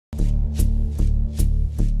Good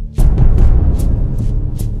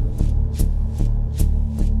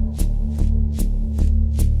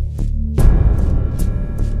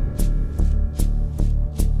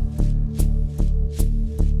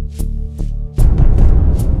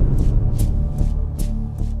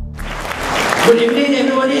evening,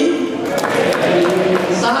 everybody.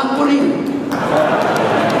 Salam kuning.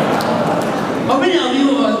 How many of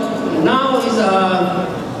you now is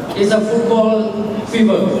a football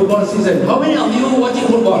fever, football season? How many of you watching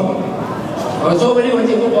football? So many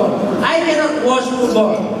watching football. I cannot watch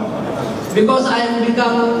football because I have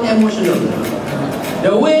become emotional.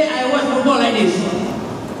 The way I watch football like this: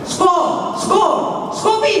 score, score,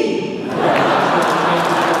 Scorpene.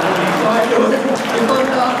 So I don't, people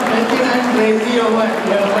thought think I'm crazy or what?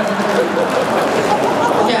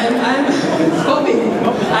 Okay, I'm Scorpene.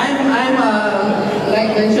 I'm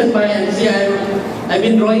like mentioned by MC, I've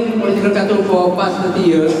been drawing political cartoon for past 30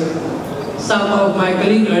 years. Some of my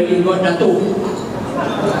colleagues already got dato.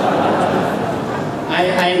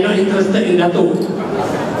 I'm not interested in dato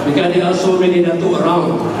because there are so many dato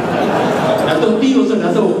around. Dato T also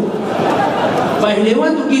dato. But if they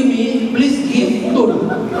want to give me, please give tun.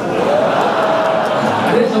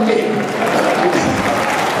 That's okay.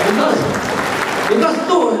 Because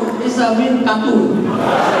tun is a mean cartoon.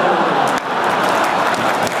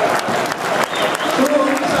 So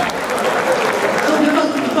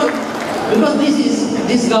because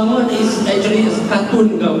this government is actually a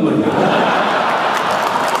cartoon government.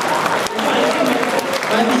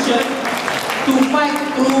 My vision to fight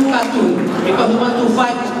through cartoon, because we want to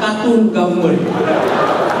fight cartoon government.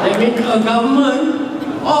 That means a government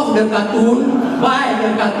of the cartoon, by the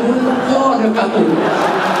cartoon, for the cartoon.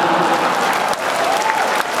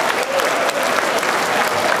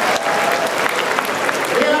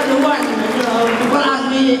 They are the one, people ask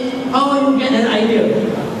me, how you get an idea?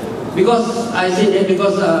 Because I say that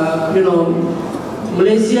because,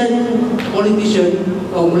 Malaysian politicians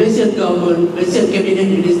or Malaysian government, Malaysian cabinet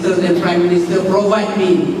ministers and prime minister provide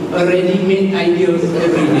me a ready-made ideas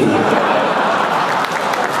every day.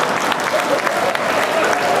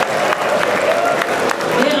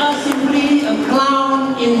 They are simply a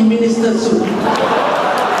clown in minister suit.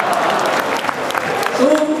 So,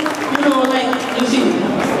 like you see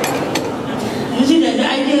that the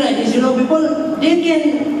idea like this, people they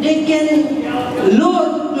can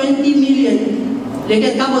loan 20 million. They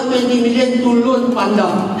can cover 20 million to loan panda,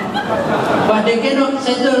 but they cannot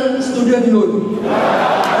settle student loan.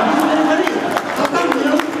 This is very funny. How come,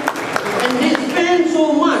 And they spend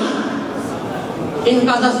so much in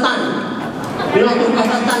Kazakhstan, to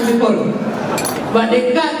Kazakhstan people, but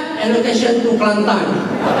they cut allocation to Kelantan.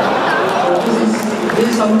 So this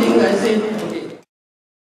is something I said.